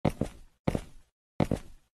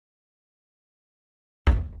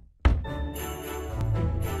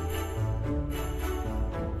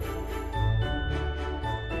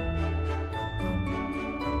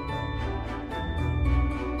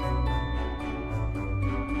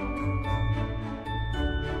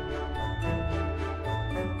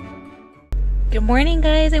Good morning,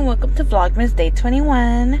 guys, and welcome to Vlogmas Day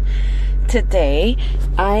 21. Today,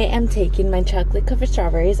 I am taking my chocolate covered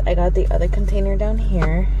strawberries. I got the other container down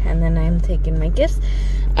here, and then I'm taking my gifts.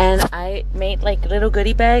 And I made like little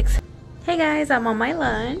goodie bags. Hey guys, I'm on my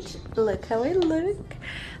lunch. Look how I look.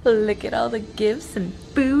 Look at all the gifts and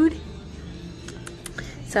food.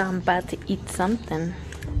 So I'm about to eat something.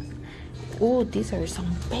 Oh, these are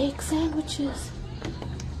some big sandwiches.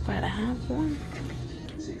 But I have one.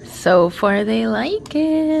 So far they like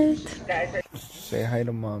it. Say hi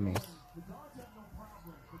to mommy.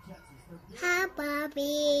 Hi,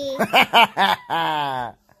 Bobby.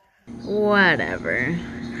 Whatever.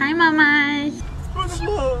 Hi, mama.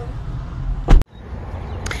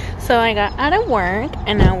 So I got out of work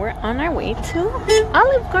and now we're on our way to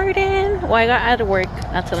Olive Garden. Well, I got out of work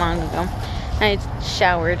not too long ago. I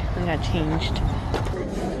showered and got changed.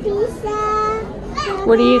 Pizza.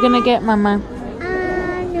 What are you gonna get, mama?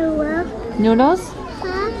 Noodle. Noodles?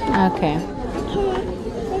 Huh? Okay. Okay.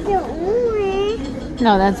 Is it orange?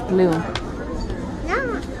 No, that's blue.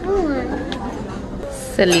 No, orange.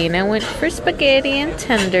 Selena went for spaghetti and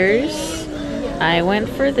tenders. I went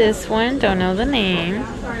for this one, don't know the name.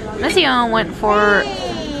 Mission went for,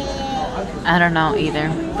 I don't know either,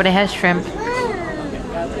 but it has shrimp.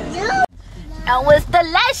 It was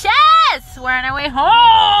delicious! We're on our way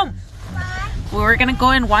home! We were gonna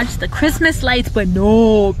go and watch the Christmas lights, but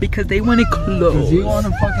no, because they want to close. Cause you want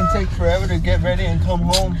to fucking take forever to get ready and come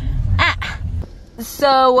home.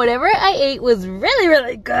 So whatever I ate was really,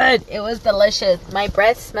 really good. It was delicious. My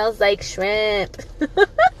breath smells like shrimp.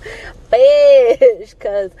 Fish,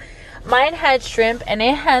 cause mine had shrimp and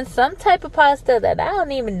it had some type of pasta that I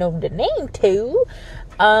don't even know the name to.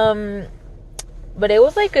 But it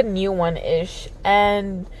was like a new one-ish,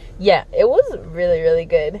 and yeah, it was really, really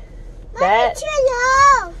good. That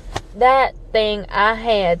thing I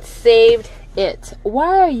had saved it.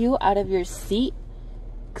 Why are you out of your seat?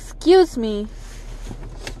 Excuse me.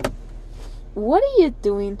 What are you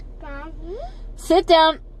doing? Daddy? Sit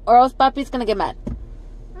down or else Papi's gonna get mad.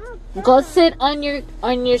 Oh, Go sit on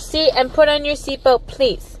your seat and put on your seatbelt,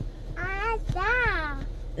 please.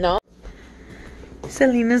 No?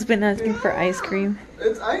 Selena's been asking for ice cream.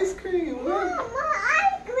 It's ice cream. Look. Mama,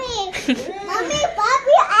 ice cream. Mommy,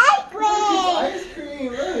 Bobby, ice cream. Ice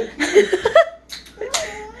cream. Look.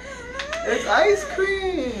 It's ice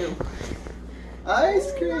cream.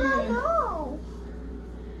 Ice cream. No.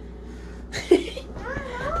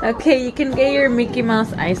 Okay, you can get your Mickey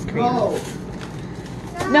Mouse ice cream. No.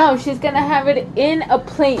 No, she's gonna have it in a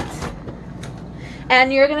plate.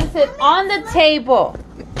 And you're gonna sit on the table.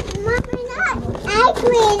 Mommy, not ice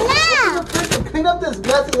cream now. Clean up this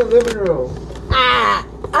mess in the living room. Ah!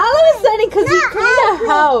 All of a sudden, because you cleaned the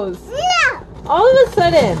house. No. All of a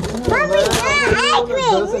sudden. Mommy, not ice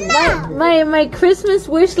cream. No. My Christmas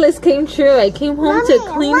wish list came true. I came home to a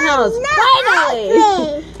clean house.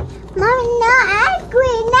 Finally! Mommy, no ice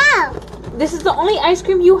cream now. This is the only ice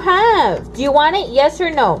cream you have. Do you want it? Yes or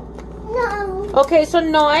no? No. Okay, so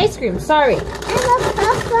no ice cream. Sorry. I'm a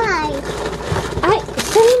Popeye.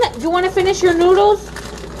 Selena, do you want to finish your noodles?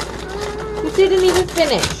 You didn't even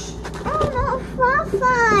finish. I'm a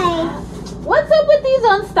Popeye. What's up with these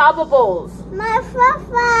Unstoppables? My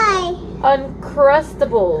Popeye.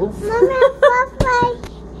 Uncrustables. Mommy, Popeye.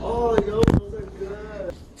 Oh, yo, those are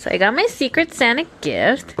good. So I got my Secret Santa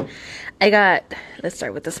gift. I got, let's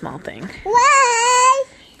start with the small thing. What?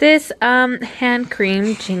 This hand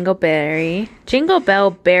cream Jingle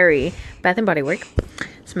Bell Berry Bath and Body Works.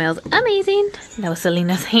 Smells amazing. That was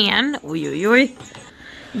Selena's hand. Oy, oy, oy.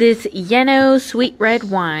 This yellow sweet red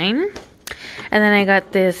wine. And then I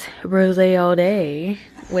got this Rosé All Day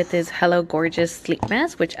with this Hello Gorgeous sleep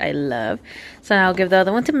mask, which I love. So I'll give the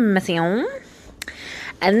other one to Mission.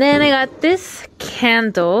 And then I got this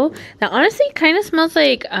candle that honestly kind of smells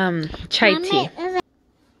like chai tea.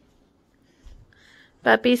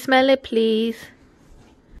 Papi, smell it, please.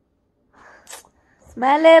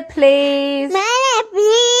 Smell it, please. Smell it,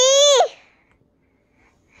 please.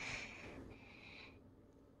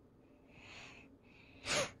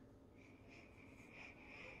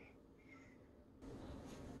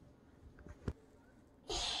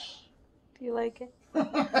 Do you like it?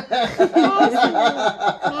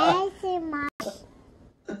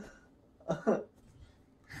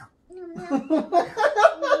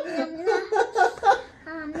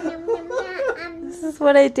 This is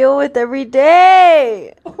what I deal with every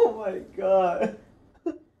day. Oh my god.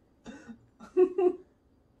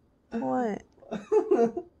 What?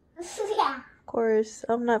 Yeah. Of course,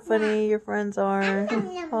 I'm not funny. Your friends are.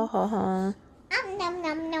 Ha ha ha. Nom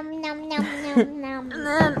nom nom nom nom nom nom. And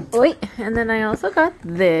then, wait, and then I also got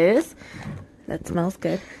this. That smells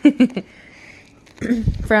good.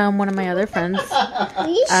 From one of my other friends.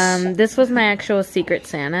 This was my actual Secret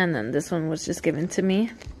Santa, and then this one was just given to me.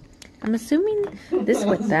 I'm assuming this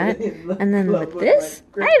with that, and then with this,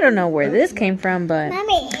 I don't know where this came from, but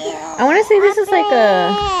I want to say this is like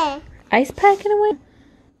a ice pack in a way,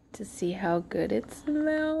 to see how good it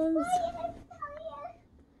smells.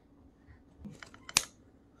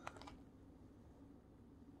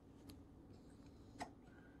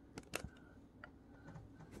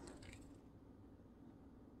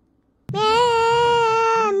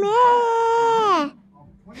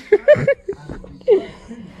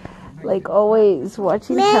 Like always,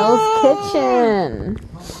 watching Hell's Kitchen.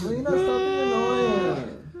 Lena, stop being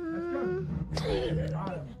annoying.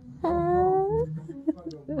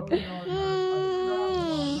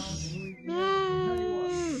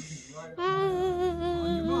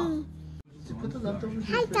 Did you put the leftovers in the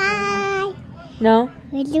Hi, No.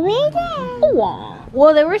 We're doing it. Oh,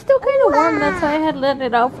 well, they were still kind of warm. That's why I had let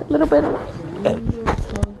it out for a little bit.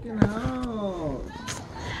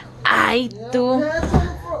 I do.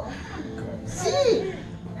 See?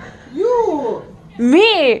 You!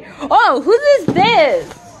 Me? Oh, whose is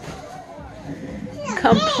this?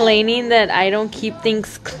 Complaining that I don't keep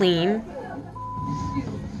things clean.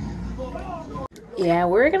 Yeah,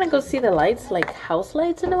 we're gonna go see the lights, like house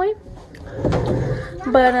lights in a way.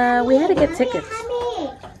 But we had to get tickets.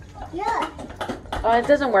 Oh, it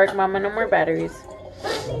doesn't work, Mama. No more batteries.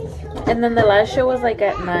 And then the last show was like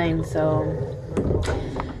at 9, so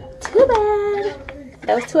too bad.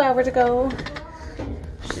 That was 2 hours ago.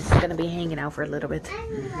 She's gonna be hanging out for a little bit.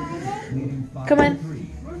 Come on.